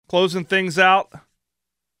closing things out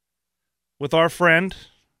with our friend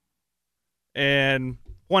and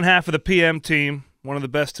one half of the PM team, one of the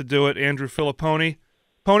best to do it, Andrew Filipponi.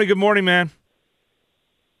 Pony, good morning, man.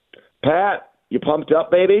 Pat, you pumped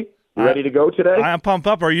up, baby? You ready to go today? I am pumped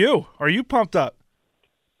up. Are you? Are you pumped up?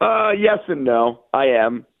 Yes and no. I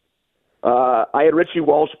am. I had Richie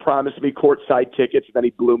Walsh promise me courtside tickets, and then he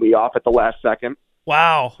blew me off at the last second.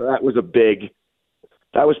 Wow. So that was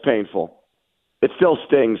painful. It still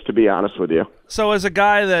stings, to be honest with you. So as a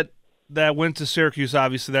guy that went to Syracuse,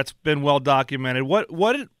 obviously that's been well documented. What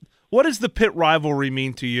does the Pitt rivalry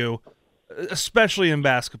mean to you, especially in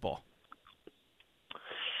basketball?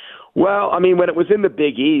 Well, I mean, when it was in the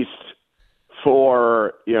Big East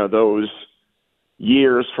for, those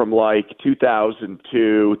years from like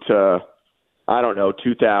 2002 to,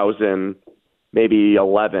 2000, maybe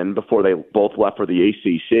 11, before they both left for the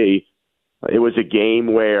ACC, it was a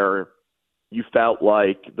game where you felt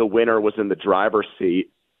like the winner was in the driver's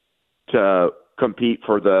seat to compete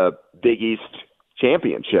for the Big East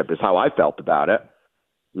championship, is how I felt about it.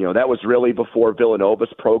 That was really before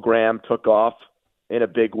Villanova's program took off in a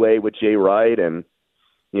big way with Jay Wright, and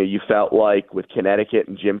you felt like with Connecticut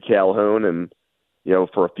and Jim Calhoun, and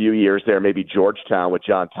for a few years there, maybe Georgetown with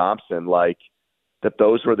John Thompson, like that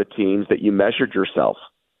those were the teams that you measured yourself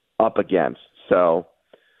up against. So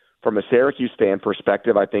from a Syracuse fan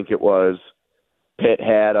perspective, I think it was Pitt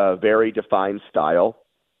had a very defined style.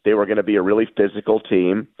 They were going to be a really physical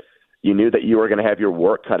team. You knew that you were going to have your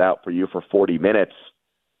work cut out for you for 40 minutes,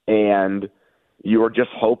 and you were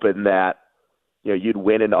just hoping that you'd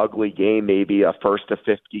win an ugly game, maybe a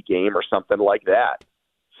 1-50 game or something like that.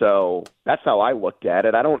 So that's how I looked at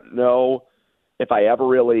it. I don't know if I ever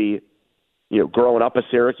really, growing up a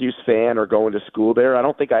Syracuse fan or going to school there, I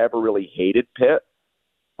don't think I ever really hated Pitt.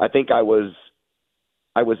 I think I was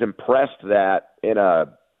impressed that in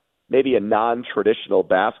maybe a non-traditional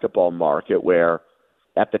basketball market where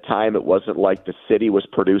at the time it wasn't like the city was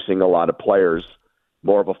producing a lot of players,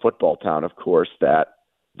 more of a football town, of course, that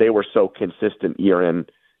they were so consistent year in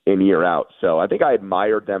and year out. So I think I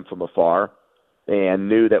admired them from afar and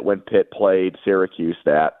knew that when Pitt played Syracuse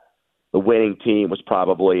that the winning team was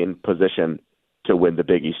probably in position to win the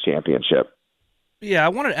Big East championship. Yeah, I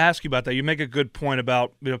wanted to ask you about that. You make a good point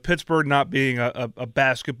about Pittsburgh not being a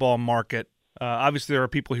basketball market. Obviously, there are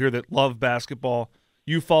people here that love basketball.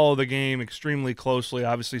 You follow the game extremely closely.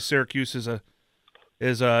 Obviously, Syracuse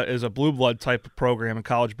is a blue blood type of program in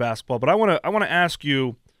college basketball. But I want to ask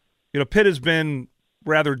you, Pitt has been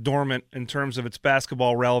rather dormant in terms of its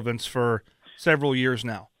basketball relevance for several years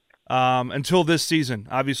now. Until this season,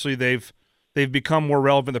 obviously they've become more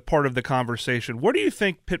relevant. They're part of the conversation. Where do you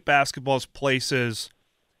think Pitt basketball's place is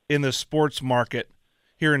in the sports market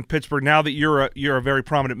here in Pittsburgh now that you're a very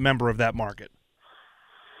prominent member of that market?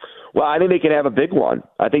 Well, I think they can have a big one.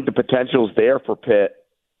 I think the potential is there for Pitt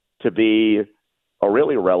to be a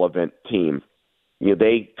really relevant team.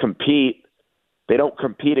 They compete. They don't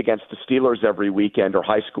compete against the Steelers every weekend or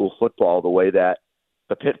high school football the way that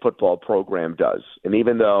the Pitt football program does. And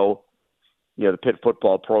even though, the Pitt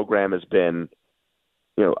football program has been,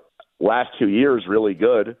 last 2 years really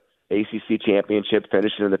good, ACC championship,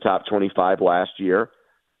 finishing in the top 25 last year,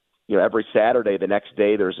 every Saturday, the next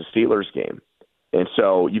day, there's a Steelers game. And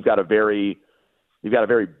so you've got a very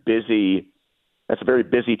busy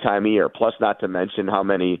time of year, plus not to mention how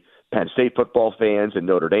many Penn State football fans and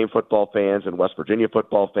Notre Dame football fans and West Virginia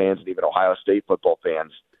football fans and even Ohio State football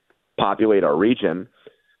fans populate our region.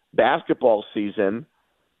 Basketball season,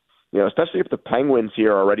 especially if the Penguins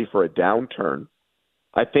here are ready for a downturn,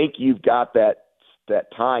 I think you've got that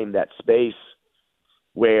time, that space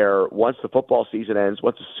where once the football season ends,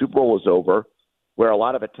 once the Super Bowl is over, where a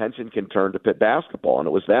lot of attention can turn to Pitt basketball. And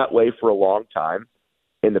it was that way for a long time.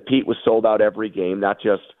 And the Pete was sold out every game, not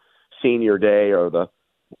just senior day or the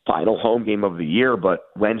final home game of the year, but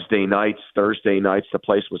Wednesday nights, Thursday nights, the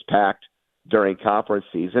place was packed during conference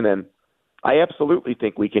season. And I absolutely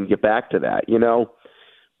think we can get back to that.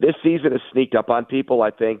 This season has sneaked up on people.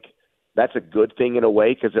 I think that's a good thing in a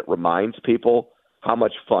way because it reminds people how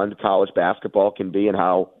much fun college basketball can be and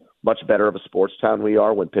how much better of a sports town we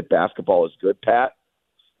are when Pitt basketball is good, Pat.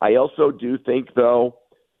 I also do think, though,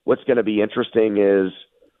 what's going to be interesting is,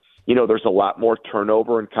 there's a lot more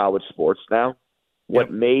turnover in college sports now.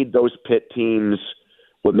 What made those Pitt teams,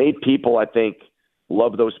 what made people, I think,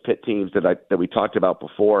 love those Pitt teams that we talked about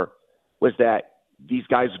before was that these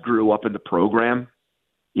guys grew up in the program.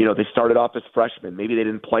 They started off as freshmen. Maybe they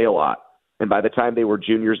didn't play a lot. And by the time they were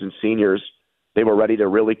juniors and seniors, they were ready to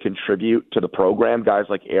really contribute to the program. Guys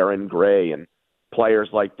like Aaron Gray and players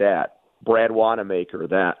like that, Brad Wanamaker,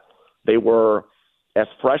 that they were as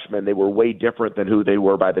freshmen, they were way different than who they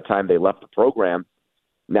were by the time they left the program.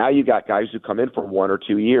 Now you got guys who come in for 1 or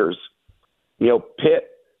 2 years. Pitt,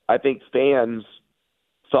 I think fans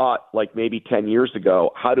thought like maybe 10 years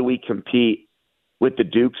ago, how do we compete with the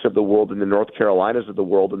Dukes of the world and the North Carolinas of the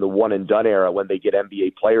world in the one-and-done era when they get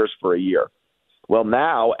NBA players for a year? Well,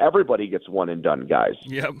 now everybody gets one-and-done guys.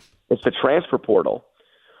 Yep. It's the transfer portal.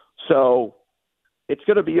 So it's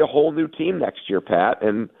going to be a whole new team next year, Pat,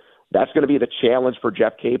 and that's going to be the challenge for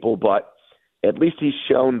Jeff Capel, but at least he's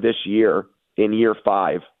shown this year, in year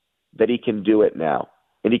 5, that he can do it now,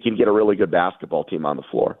 and he can get a really good basketball team on the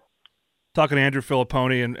floor. Talking to Andrew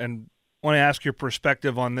Filipponi, and want to ask your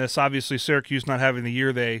perspective on this. Obviously, Syracuse not having the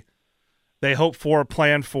year they hope for,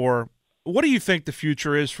 plan for. What do you think the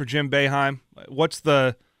future is for Jim Boeheim? What's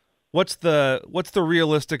the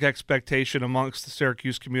realistic expectation amongst the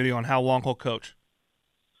Syracuse community on how long he'll coach?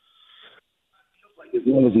 As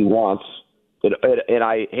long as he wants. And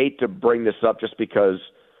I hate to bring this up just because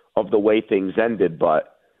of the way things ended,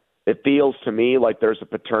 but it feels to me like there's a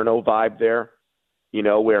Paterno vibe there,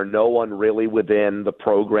 where no one really within the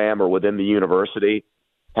program or within the university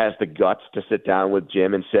has the guts to sit down with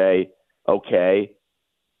Jim and say, okay,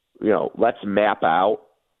 let's map out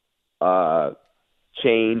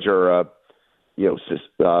change or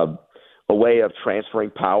a way of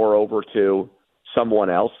transferring power over to someone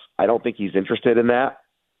else. I don't think he's interested in that.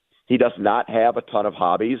 He does not have a ton of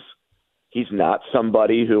hobbies. He's not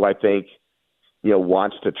somebody who I think,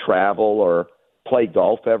 wants to travel or play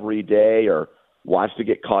golf every day or wants to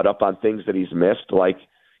get caught up on things that he's missed. Like,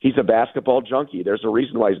 he's a basketball junkie. There's a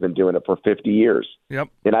reason why he's been doing it for 50 years. Yep.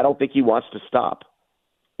 And I don't think he wants to stop.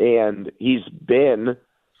 And he's been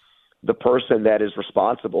the person that is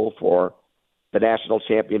responsible for the national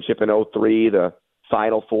championship in 2003, the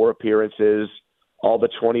Final Four appearances, all the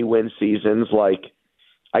 20-win seasons. Like,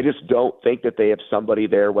 I just don't think that they have somebody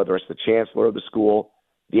there, whether it's the chancellor of the school,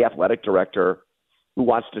 the athletic director, who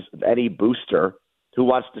wants to, any booster, who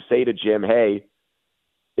wants to say to Jim, hey,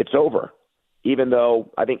 it's over. Even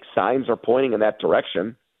though I think signs are pointing in that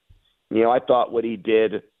direction. I thought what he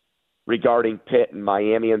did regarding Pitt and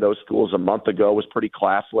Miami and those schools a month ago was pretty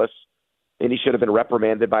classless, and he should have been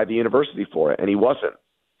reprimanded by the university for it, and he wasn't.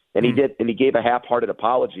 And he did, and he gave a half-hearted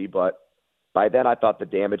apology, but by then I thought the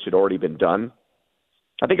damage had already been done.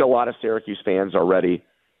 I think a lot of Syracuse fans are ready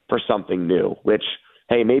for something new, which,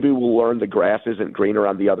 hey, maybe we'll learn the grass isn't greener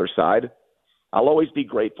on the other side. I'll always be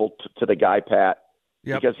grateful to the guy, Pat,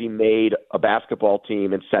 because he made a basketball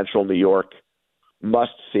team in central New York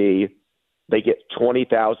must see. They get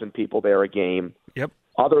 20,000 people there a game. Yep.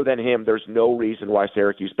 Other than him, there's no reason why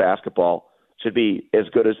Syracuse basketball should be as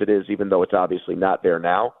good as it is, even though it's obviously not there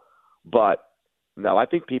now. But, no, I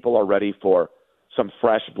think people are ready for some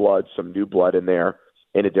fresh blood, some new blood in there,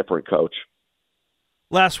 and a different coach.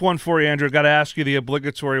 Last one for you, Andrew. Got to ask you the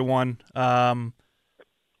obligatory one.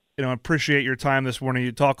 Appreciate your time this morning.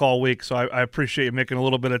 You talk all week, so I appreciate you making a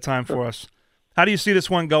little bit of time for us. How do you see this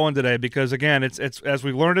one going today? Because, again, it's as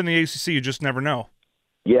we learned in the ACC, you just never know.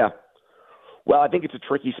 Yeah. Well, I think it's a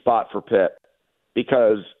tricky spot for Pitt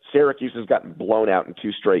because Syracuse has gotten blown out in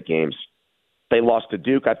 2 straight games. They lost to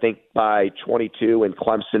Duke, I think, by 22 and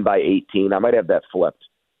Clemson by 18. I might have that flipped.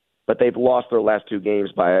 But they've lost their last 2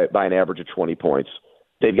 games by an average of 20 points.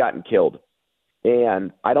 They've gotten killed.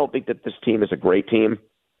 And I don't think that this team is a great team.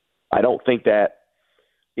 I don't think that,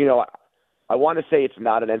 I want to say it's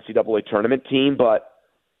not an NCAA tournament team, but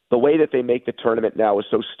the way that they make the tournament now is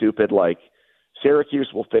so stupid. Like, Syracuse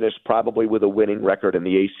will finish probably with a winning record in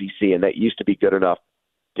the ACC, and that used to be good enough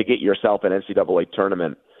to get yourself an NCAA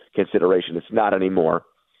tournament consideration. It's not anymore.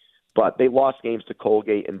 But they lost games to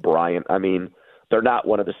Colgate and Bryant. I mean, they're not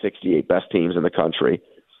one of the 68 best teams in the country.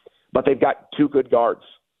 But they've got 2 good guards.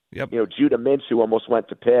 Yep. Judah Mintz, who almost went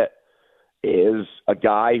to Pitt, is a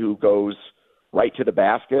guy who goes right to the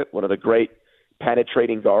basket, one of the great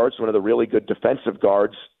penetrating guards, one of the really good defensive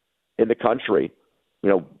guards in the country,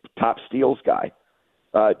 top steals guy.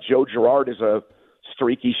 Joe Girard is a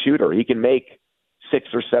streaky shooter. He can make 6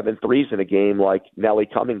 or 7 threes in a game like Nellie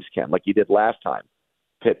Cummings can, like he did last time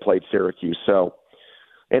Pitt played Syracuse. So,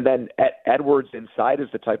 and then Edwards inside is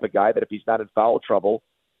the type of guy that if he's not in foul trouble,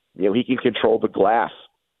 he can control the glass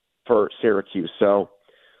for Syracuse. So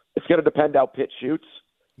it's going to depend how Pitt shoots.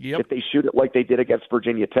 Yep. If they shoot it like they did against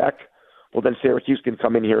Virginia Tech, well, then Syracuse can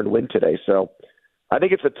come in here and win today. So I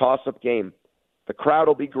think it's a toss-up game. The crowd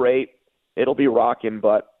will be great. It'll be rocking,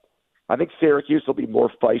 but I think Syracuse will be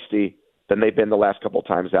more feisty than they've been the last couple of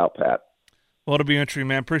times out, Pat. Well, it'll be interesting,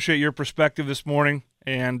 man. Appreciate your perspective this morning,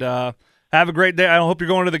 and have a great day. I hope you're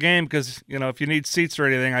going to the game because, if you need seats or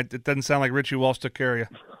anything, it doesn't sound like Richie Walsh took care of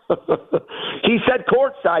you. He said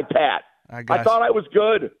courtside, Pat. I thought I was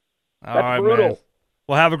good. All That's right, brutal. Man.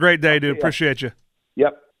 Well, have a great day, dude. Appreciate you.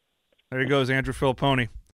 Yep. There he goes, Andrew Filipponi.